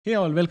Hey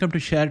all, welcome to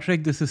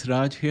ShareTreck. This is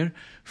Raj here.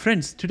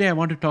 Friends, today I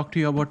want to talk to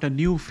you about a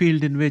new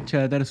field in which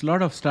there is a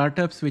lot of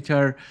startups which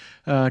are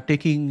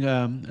taking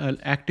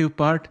active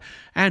part,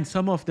 and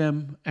some of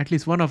them, at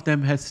least one of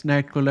them, has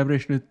snagged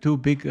collaboration with two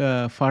big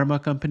pharma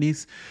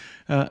companies,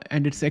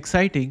 and it's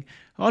exciting.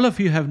 All of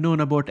you have known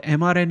about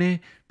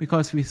mRNA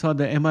because we saw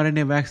the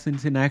mRNA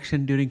vaccines in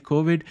action during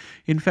COVID.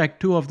 In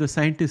fact, two of the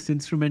scientists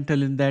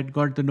instrumental in that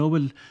got the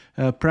Nobel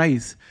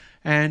Prize.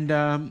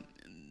 And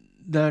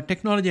the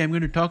technology I'm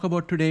going to talk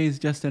about today is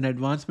just an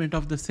advancement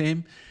of the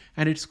same,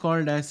 and it's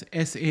called as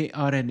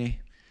saRNA.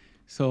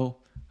 So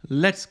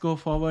let's go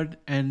forward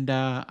and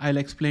I'll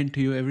explain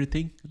to you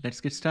everything. Let's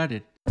get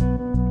started.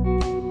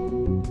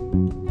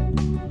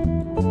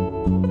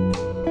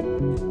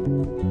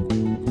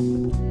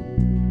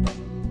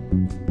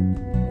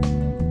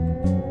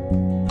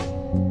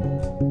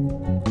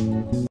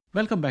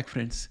 Welcome back,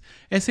 friends.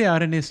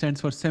 saRNA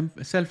stands for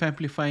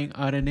self-amplifying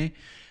RNA,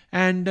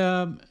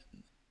 and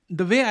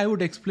the way I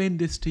would explain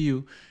this to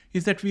you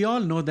is that we all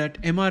know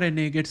that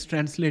mRNA gets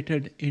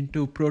translated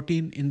into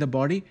protein in the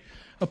body.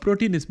 A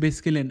protein is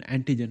basically an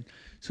antigen.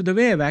 So the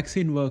way a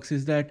vaccine works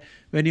is that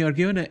when you are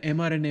given an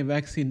mRNA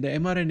vaccine, the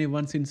mRNA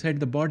once inside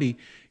the body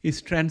is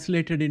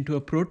translated into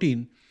a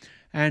protein,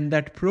 and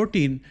that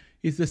protein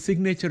is the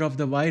signature of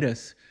the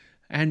virus.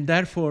 And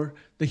therefore,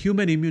 the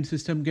human immune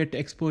system gets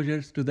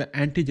exposure to the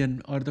antigen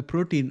or the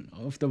protein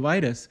of the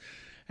virus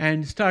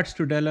and starts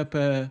to develop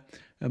a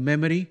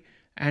memory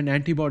and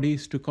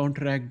antibodies to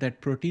counteract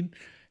that protein.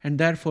 And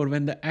therefore,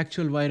 when the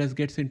actual virus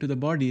gets into the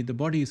body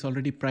is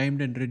already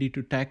primed and ready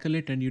to tackle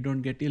it, and you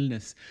don't get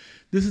illness.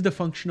 This is the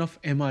function of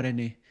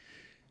mRNA.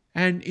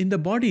 And in the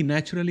body,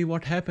 naturally,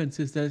 what happens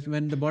is that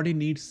when the body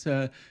needs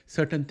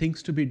certain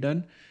things to be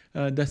done,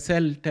 the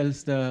cell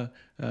tells the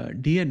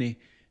DNA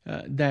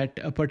that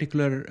a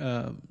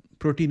particular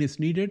protein is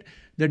needed.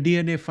 The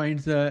DNA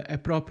finds the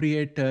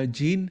appropriate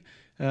gene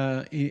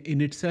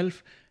in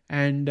itself,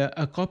 and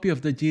a copy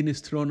of the gene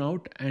is thrown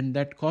out, and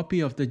that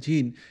copy of the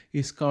gene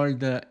is called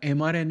the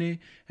mRNA,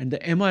 and the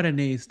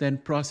mRNA is then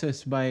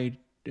processed by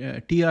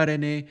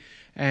tRNA,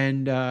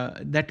 and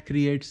that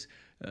creates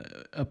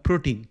a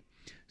protein.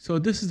 So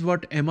this is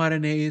what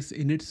mRNA is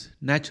in its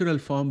natural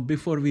form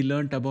before we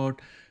learnt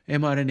about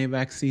mRNA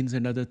vaccines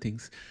and other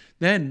things.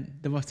 Then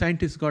the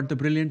scientists got the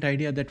brilliant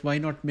idea that why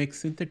not make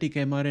synthetic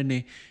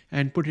mRNA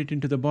and put it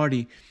into the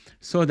body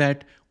so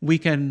that we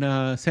can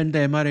send the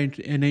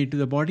mRNA into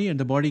the body, and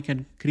the body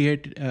can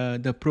create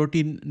the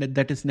protein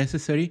that is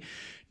necessary.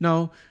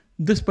 Now,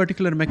 this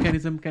particular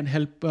mechanism can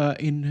help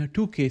in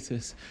two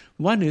cases.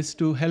 One is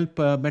to help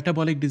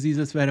metabolic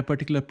diseases where a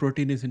particular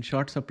protein is in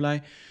short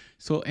supply.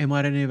 So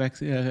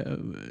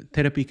mRNA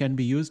therapy can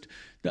be used.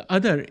 The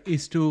other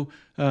is to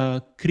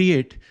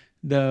create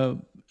the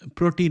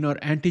protein or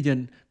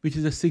antigen, which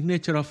is a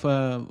signature of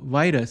a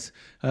virus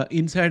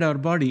inside our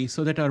body,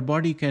 so that our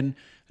body can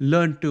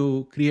learn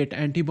to create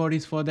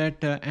antibodies for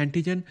that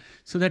antigen,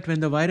 so that when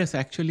the virus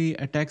actually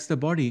attacks the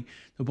body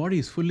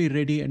is fully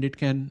ready and it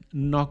can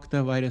knock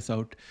the virus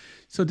out.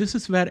 So this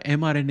is where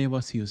mRNA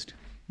was used.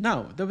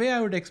 Now, the way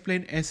I would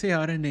explain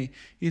saRNA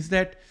is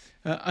that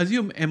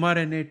assume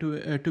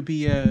mRNA to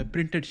be a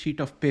printed sheet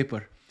of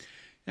paper.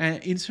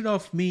 Instead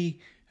of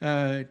me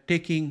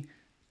taking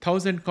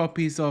 1,000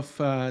 copies of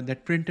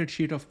that printed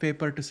sheet of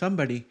paper to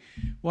somebody,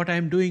 what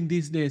I'm doing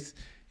these days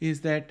is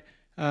that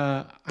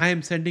I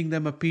am sending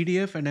them a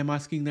PDF and I'm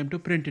asking them to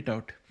print it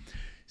out.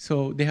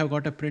 So they have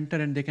got a printer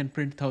and they can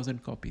print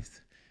 1,000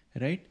 copies,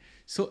 right?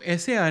 So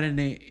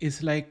saRNA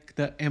is like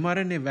the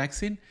mRNA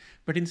vaccine,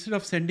 but instead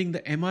of sending the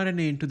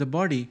mRNA into the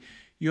body,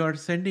 you are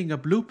sending a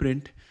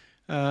blueprint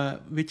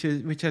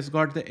which has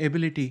got the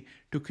ability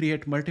to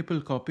create multiple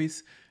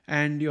copies,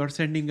 and you're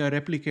sending a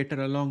replicator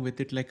along with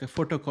it, like a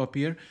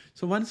photocopier.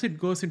 So once it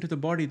goes into the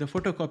body, the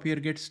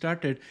photocopier gets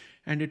started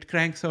and it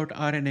cranks out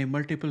RNA,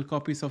 multiple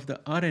copies of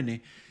the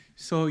RNA.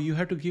 So you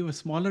have to give a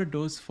smaller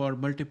dose for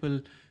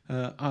multiple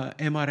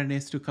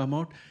mRNAs to come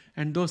out,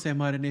 and those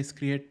mRNAs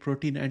create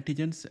protein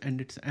antigens, and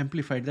it's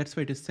amplified. That's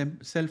why it is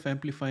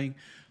self-amplifying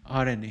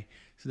RNA.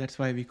 So that's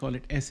why we call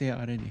it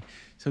saRNA.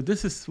 So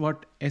this is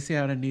what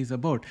saRNA is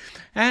about.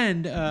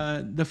 And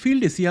the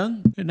field is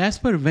young. And as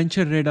per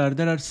Venture Radar,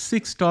 there are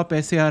 6 top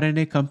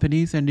saRNA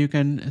companies, and you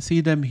can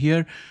see them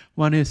here.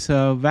 One is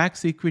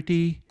Vax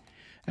Equity,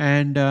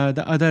 and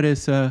the other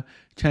is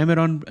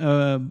Chimeron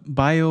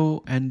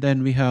Bio, and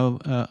then we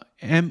have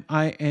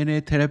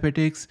MINA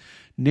Therapeutics,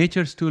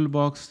 Nature's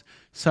Toolbox,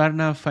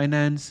 saRNA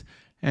Finance,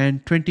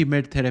 and 20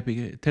 Med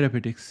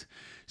Therapeutics.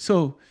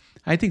 So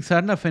I think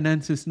saRNA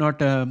Finance is not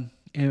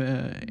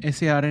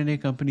saRNA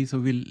company, so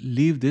we'll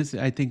leave this.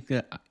 I think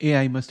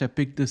AI must have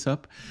picked this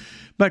up.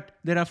 But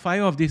there are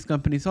 5 of these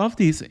companies. Of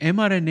these,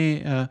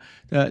 MINA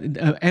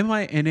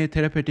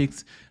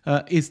Therapeutics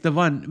is the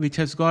one which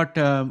has got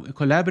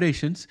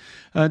collaborations.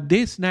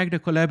 They snagged a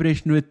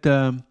collaboration with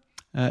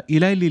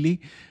Eli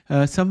Lilly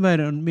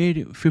somewhere on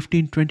May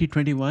 15,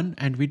 2021,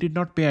 and we did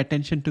not pay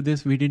attention to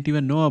this. We didn't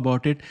even know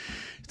about it.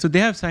 So they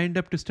have signed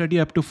up to study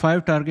up to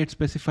 5 targets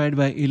specified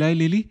by Eli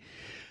Lilly.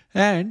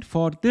 And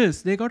for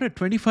this, they got a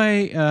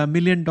 $25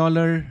 million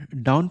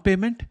down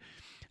payment,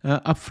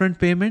 upfront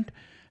payment,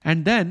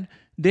 and then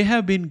they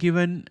have been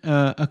given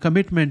a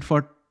commitment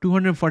for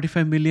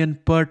 245 million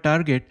per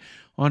target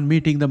on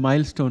meeting the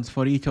milestones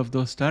for each of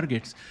those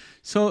targets.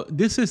 So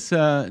this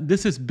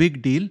is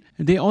big deal.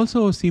 They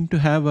also seem to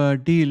have a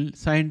deal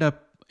signed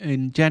up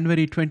in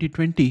January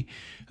 2020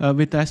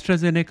 with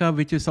AstraZeneca,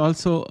 which is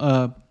also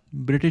a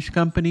British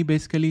company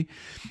basically,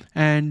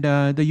 and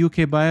the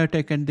UK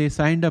biotech, and they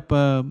signed up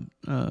a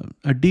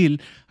deal.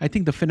 I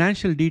think the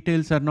financial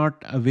details are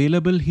not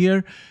available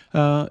here.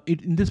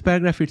 In this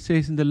paragraph, it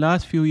says, in the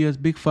last few years,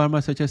 big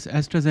pharma such as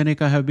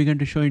AstraZeneca have begun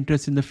to show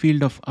interest in the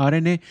field of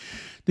RNA.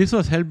 This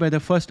was helped by the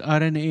first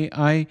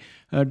RNAi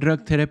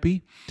drug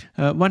therapy.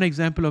 One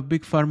example of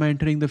big pharma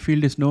entering the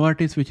field is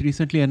Novartis, which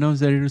recently announced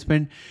that it will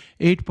spend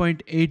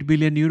 8.8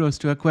 billion euros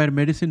to acquire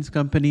medicines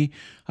company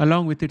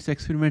along with its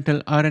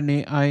experimental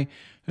RNAi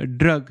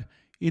drug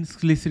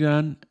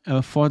inclisiran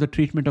for the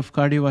treatment of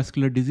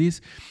cardiovascular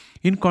disease.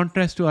 In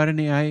contrast to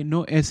RNAi,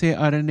 no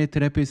saRNA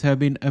therapies have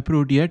been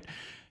approved yet.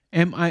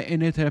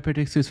 mRNA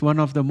Therapeutics is one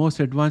of the most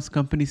advanced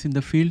companies in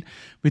the field,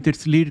 with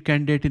its lead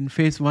candidate in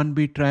phase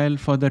 1b trial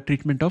for the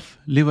treatment of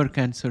liver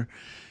cancer.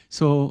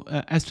 So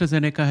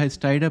AstraZeneca has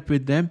tied up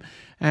with them,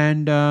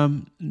 and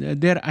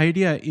their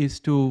idea is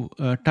to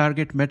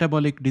target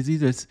metabolic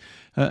diseases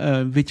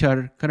which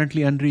are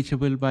currently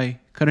unreachable by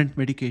current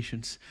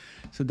medications.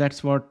 So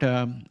that's what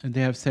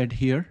they have said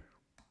here.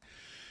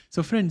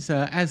 So friends,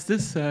 as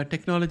this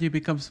technology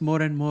becomes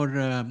more and more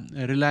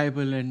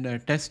reliable and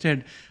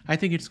tested, I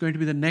think it's going to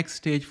be the next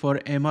stage for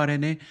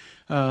mRNA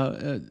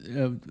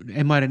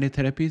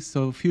therapies.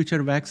 So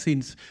future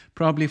vaccines,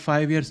 probably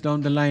 5 years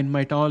down the line,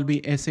 might all be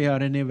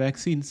saRNA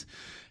vaccines,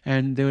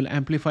 and they will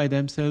amplify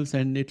themselves,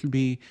 and it will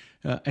be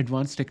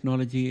advanced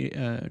technology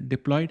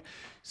deployed.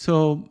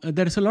 So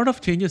there is a lot of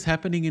changes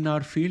happening in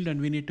our field,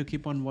 and we need to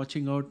keep on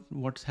watching out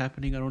what's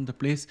happening around the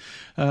place.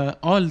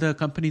 All the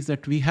companies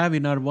that we have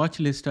in our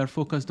watch list are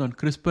focused on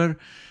CRISPR,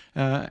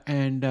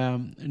 and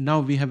now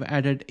we have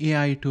added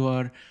AI to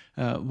our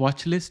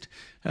watch list.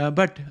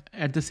 But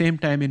at the same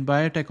time, in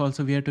biotech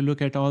also, we have to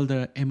look at all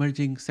the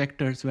emerging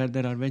sectors where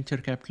there are venture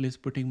capitalists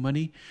putting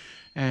money,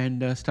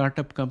 and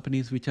startup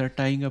companies which are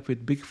tying up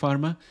with big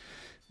pharma,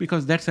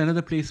 because that's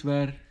another place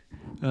where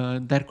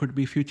there could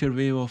be future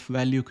wave of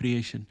value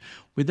creation.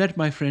 With that,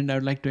 my friend, I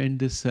would like to end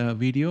this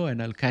video,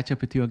 and I'll catch up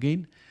with you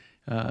again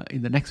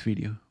in the next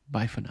video.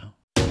 Bye for now.